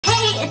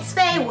Hey, it's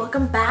Faye.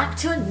 Welcome back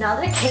to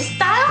another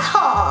K-style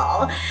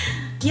haul.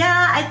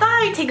 Yeah, I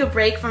thought I'd take a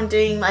break from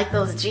doing like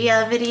those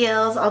Gia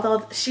videos,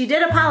 although she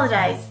did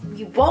apologize.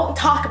 We won't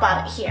talk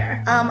about it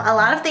here. A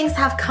lot of things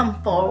have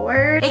come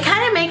forward. It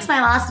kind of makes my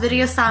last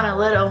video sound a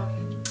little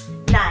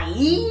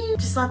naive.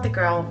 Just let the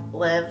girl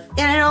live.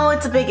 And I know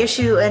it's a big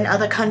issue in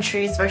other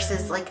countries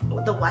versus like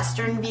the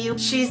Western view.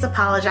 She's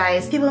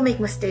apologized. People make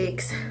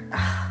mistakes.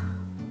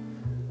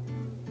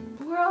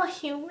 We're all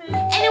human.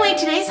 Anyway,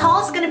 today's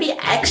haul is gonna be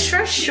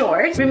extra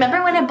short.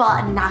 Remember when I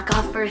bought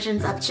knockoff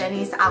versions of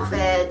Jenny's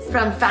outfits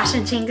from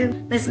Fashion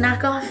CHINGU? This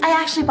knockoff?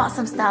 I actually bought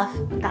some stuff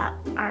that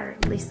are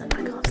Lisa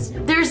knockoffs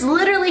too. There's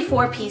literally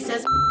 4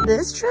 pieces.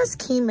 This dress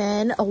came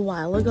in a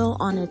while ago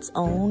on its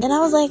own, and I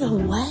was like,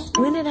 what?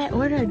 When did I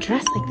order a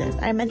dress like this?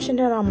 I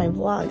mentioned it on my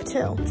vlog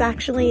too. It's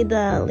actually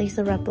the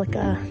Lisa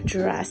replica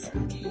dress.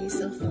 Okay,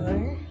 so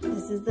far,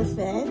 this is the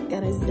fit.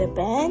 Got a zip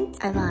end.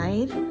 I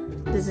lied.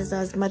 This is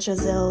as much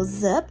as it'll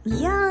zip.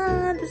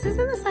 Yeah, this is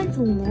in the size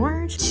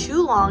large.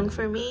 Too long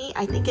for me.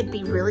 I think it'd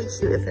be really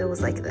cute if it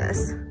was like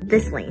this.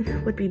 This length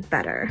would be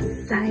better.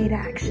 Side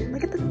action.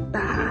 Look at the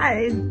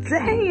thighs.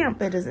 Damn.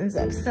 But it doesn't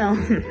zip, so.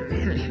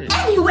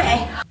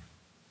 Anyway.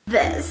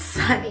 This,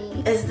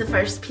 honey, is the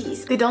first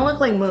piece. They don't look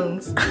like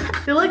moons.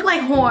 They look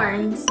like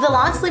horns. The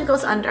long sleeve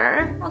goes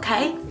under.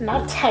 Okay,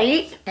 not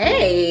tight.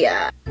 Hey.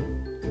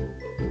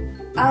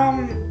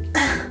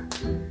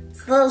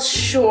 It's a little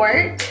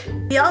short.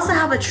 We also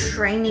have a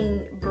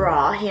training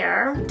bra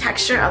here.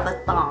 Texture of a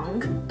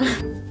thong.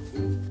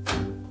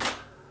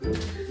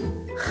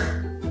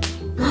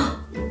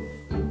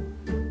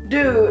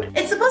 Dude,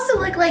 it's supposed to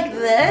look like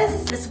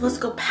this. It's supposed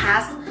to go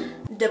past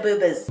the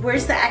boobas.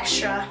 Where's the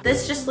extra?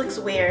 This just looks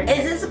weird.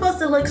 Is it supposed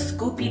to look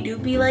scoopy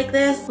doopy like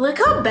this? Look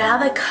how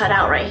bad the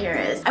cutout right here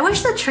is. I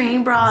wish the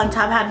training bra on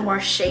top had more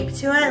shape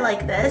to it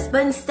like this,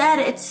 but instead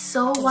it's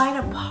so wide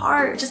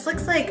apart. It just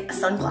looks like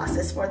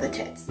sunglasses for the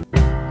tits.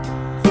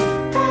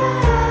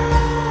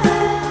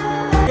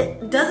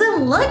 It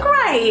doesn't look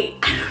right.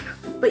 I don't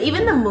know. But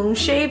even the moon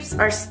shapes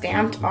are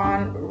stamped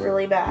on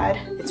really bad.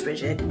 It's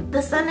rigid.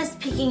 The sun is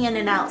peeking in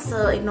and out,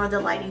 so ignore the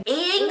lighting. It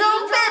ain't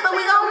gonna fit, but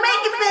we gonna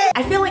make it fit.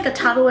 I feel like a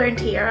toddler in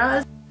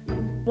tiaras.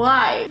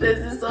 Why?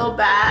 This is so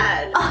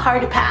bad.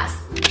 Hard to pass.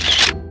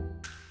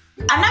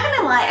 I'm not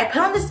gonna lie, I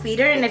put on the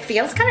speeder and it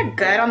feels kind of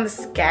good on the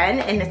skin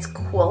and it's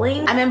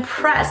cooling. I'm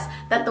impressed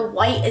that the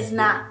white is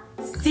not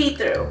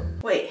see-through.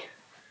 Wait.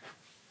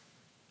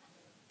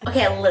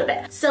 Okay, a little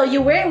bit. So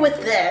you wear it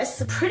with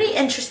this. Pretty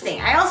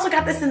interesting. I also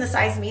got this in the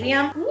size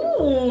medium.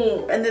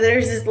 Ooh. And then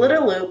there's this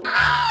little loop.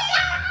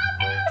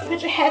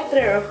 Put your head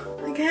through.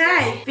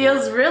 Okay.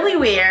 Feels really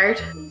weird.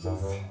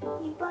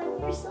 You button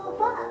yourself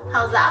up.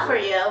 How's that for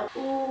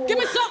you? Ooh. Give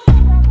me some.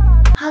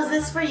 How's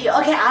this for you?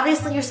 Okay,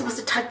 obviously you're supposed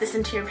to tuck this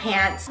into your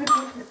pants.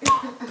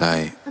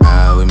 Like,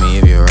 ride with me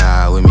if you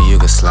ride with me, you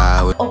can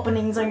slide with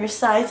openings on your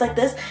sides like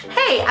this.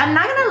 Hey, I'm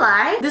not gonna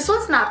lie, this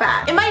one's not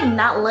bad. It might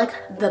not look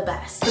the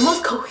best, the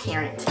most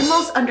coherent, the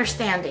most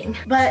understanding,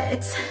 but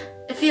it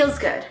feels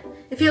good.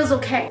 It feels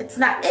okay. It's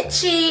not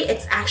itchy,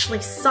 it's actually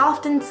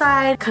soft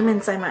inside. Come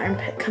inside my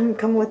armpit,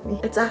 come with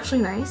me. It's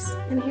actually nice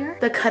in here.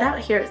 The cutout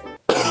here is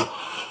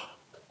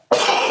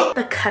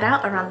the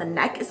cutout around the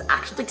neck is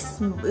actually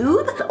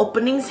smooth. The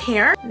openings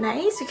here,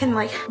 nice. You can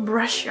like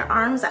brush your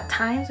arms at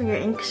times when you're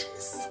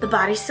anxious. The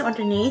bodysuit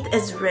underneath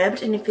is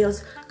ribbed and it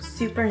feels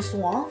super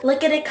soft.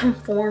 Look at it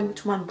conform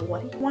to my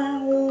body.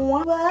 Wow,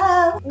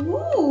 wow.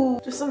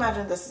 Ooh. Just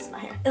imagine this is my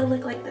hair. It'll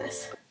look like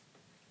this.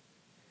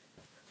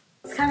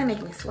 It's kind of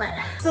making me sweat.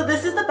 So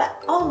this is the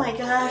back. Oh my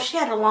gosh, she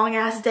had a long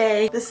ass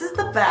day. This is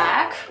the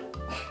back.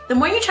 The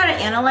more you try to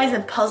analyze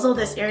and puzzle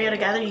this area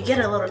together, you get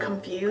a little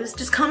confused.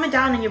 Just calm it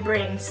down in your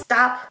brain.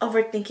 Stop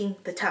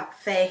overthinking the top,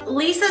 Faye.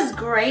 Lisa's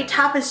gray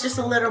top is just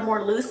a little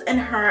more loose in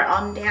her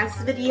dance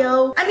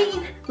video. I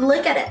mean,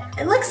 look at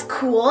it. It looks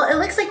cool. It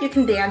looks like you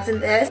can dance in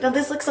this. Don't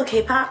this look so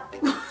K-pop?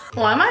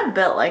 Why am I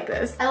built like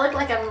this? I look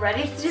like I'm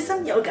ready to do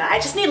some yoga. I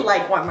just need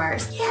leg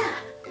warmers. Yeah.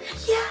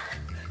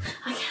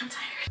 Okay, I'm tired.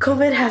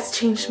 COVID has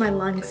changed my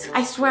lungs.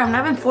 I swear, I'm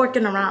not even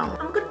forking around.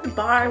 I'm going to the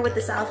bar with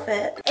this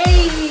outfit.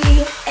 Hey.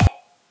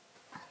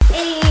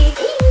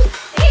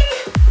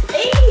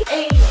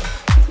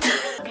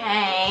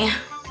 Okay,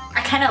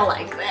 I kind of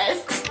like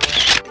this.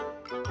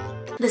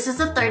 This is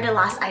the third to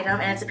last item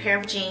and it's a pair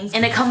of jeans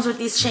and it comes with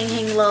these chain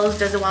hang lows,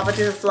 does it wobble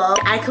to the flow.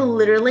 I could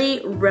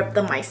literally rip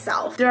them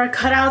myself. There are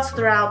cutouts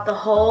throughout the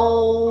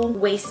whole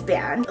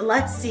waistband.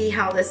 Let's see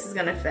how this is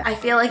gonna fit. I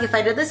feel like if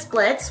I did the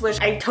splits, which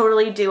I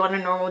totally do on a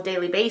normal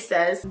daily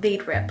basis,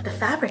 they'd rip. The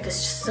fabric is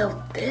just so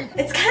thin.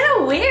 It's kind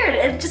of weird.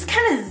 It just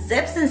kind of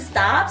zips and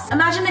stops.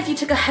 Imagine if you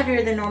took a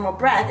heavier than normal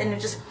breath and it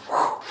just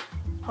whoosh.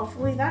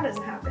 Hopefully that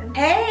doesn't happen.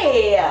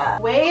 Hey,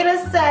 wait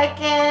a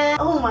second.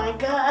 Oh my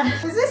god.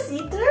 Is this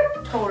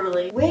see-through?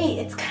 Totally. Wait,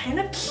 it's kind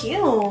of cute.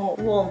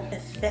 Well,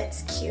 it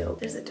fits cute.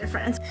 There's a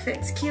difference.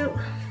 Fits cute,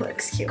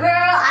 looks cute. Girl,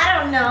 I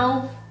don't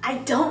know. I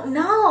don't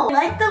know. I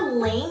like the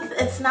length.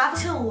 It's not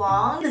too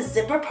long. The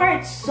zipper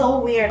part is so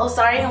weird. Oh,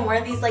 sorry, I'm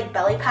wearing these like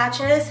belly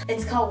patches.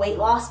 It's called weight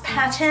loss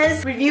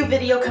patches. Review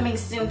video coming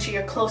soon to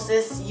your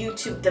closest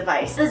YouTube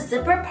device. The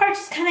zipper part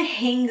just kind of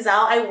hangs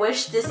out. I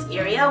wish this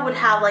area would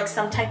have like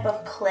some type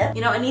of clip.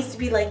 You know, it needs to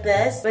be like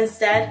this, but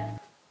instead,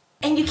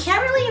 and you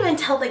can't really even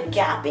tell the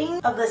gapping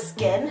of the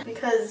skin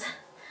because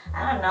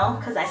I don't know,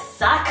 because I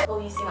suck. Oh,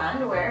 you see my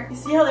underwear? You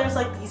see how there's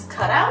like these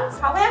cutouts?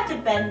 Probably have to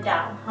bend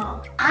down,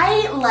 huh?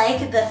 I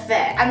like the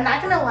fit. I'm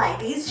not gonna lie,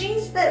 these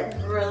jeans fit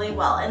really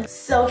well and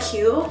so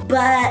cute,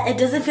 but it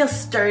doesn't feel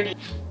sturdy.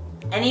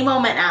 Any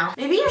moment now.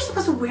 Maybe you're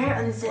supposed to wear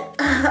unzip.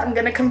 I'm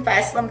gonna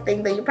confess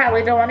something that you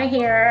probably don't want to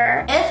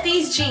hear. If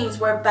these jeans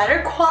were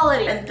better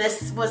quality and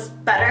this was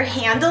better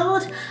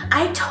handled,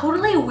 I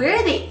totally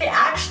wear these. It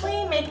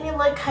actually make me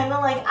look kind of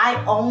like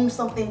I own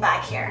something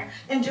back here.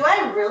 And do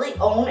I really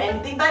own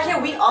anything back here?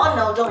 We all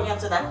know, don't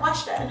answer that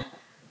question.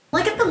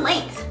 Look at the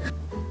length.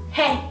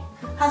 Hey,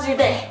 how's your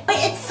day? Wait,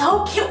 it's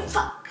so cute.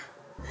 Fuck.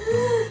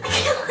 I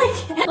can't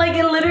like it. Like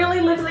it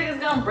literally looks like it's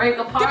gonna break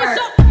apart.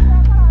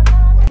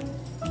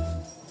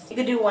 You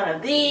could do one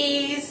of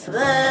these,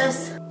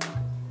 this.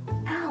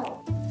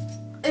 Ow.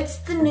 It's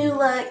the new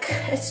look.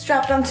 It's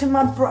strapped onto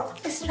my bra.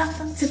 It's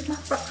strapped onto my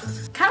bra.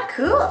 Kind of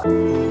cool.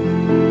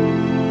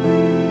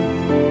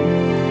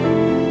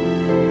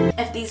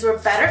 If these were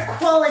better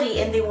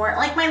quality and they weren't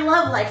like my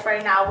love life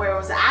right now where it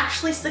was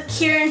actually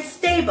secure and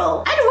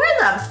stable, I'd wear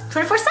them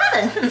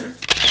 24/7.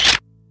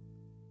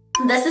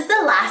 This is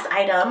the last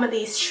item,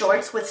 these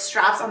shorts with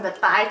straps on the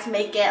thigh to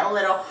make it a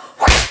little,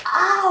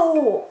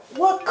 ow,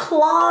 what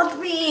clogged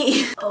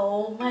me?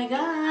 Oh my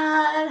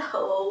god,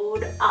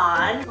 hold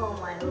on. Oh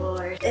my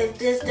lord, if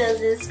this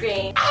doesn't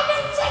scream, I'm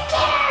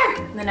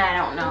insecure, then I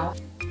don't know.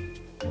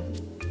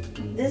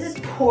 This is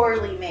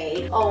poorly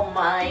made. Oh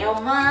my,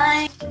 oh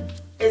my.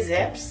 It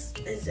zips,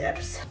 it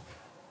zips.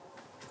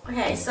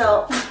 Okay,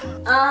 so,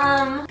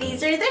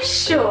 these are the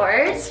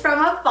shorts from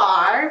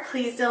afar.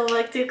 Please don't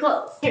look too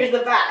close. Here's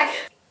the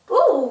back.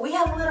 Ooh, we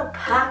have little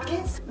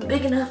pockets.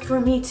 Big enough for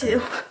me too.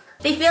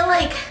 They feel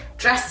like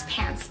dress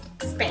pants,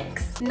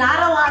 Spanx. Not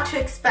a lot to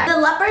expect. The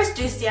leopards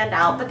do stand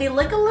out, but they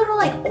look a little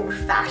like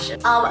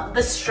old-fashioned.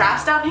 The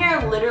straps down here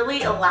are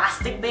literally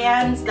elastic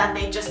bands that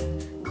they just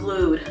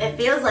glued. It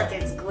feels like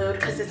it's glued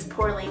because it's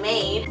poorly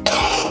made.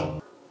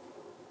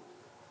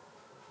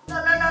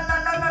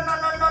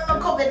 No,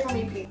 COVID for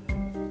me, please.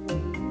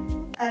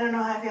 I don't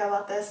know how I feel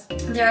about this.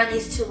 There are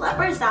these two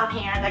leopards down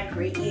here that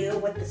greet you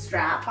with the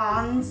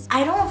strap-ons.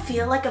 I don't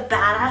feel like a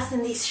badass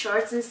in these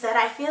shorts. Instead,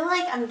 I feel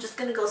like I'm just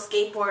gonna go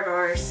skateboard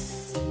or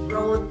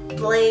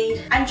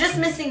rollerblade. I'm just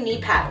missing knee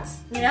pads,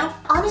 you know?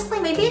 Honestly,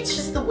 maybe it's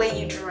just the way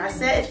you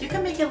dress it. If you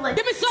can make it like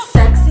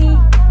sexy,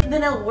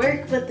 then it'll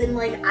work, but then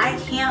like, I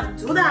can't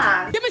do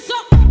that. Give me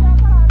some!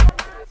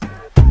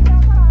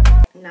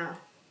 No.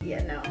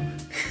 Yeah, no.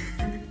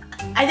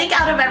 I think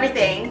out of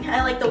everything,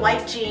 I like the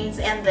white jeans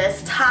and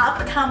this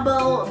top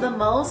combo the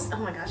most. Oh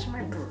my gosh,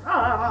 my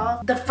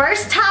bra. The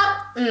first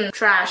top,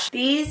 trash.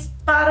 These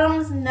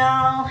bottoms,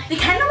 no. They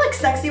kind of look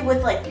sexy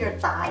with like your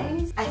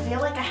thighs. I feel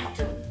like I have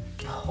to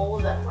pull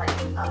them like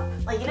up.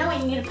 Like, you know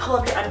when you need to pull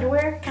up your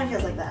underwear? Kind of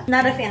feels like that.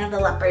 Not a fan of the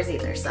leopards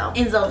either, so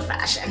in zone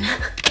fashion.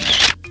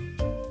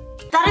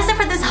 That is it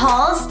for this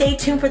haul. Stay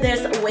tuned for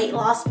this weight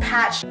loss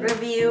patch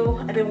review.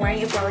 I've been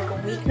wearing it for like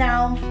a week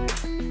now.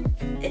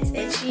 It's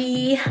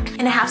itchy,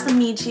 and I have some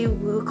Meiji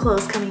Woo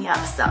clothes coming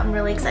up, so I'm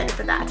really excited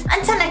for that.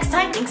 Until next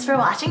time, thanks for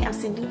watching. I'm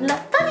Cindy.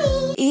 Love,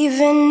 bye!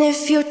 Even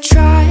if you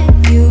tried,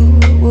 you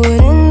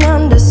wouldn't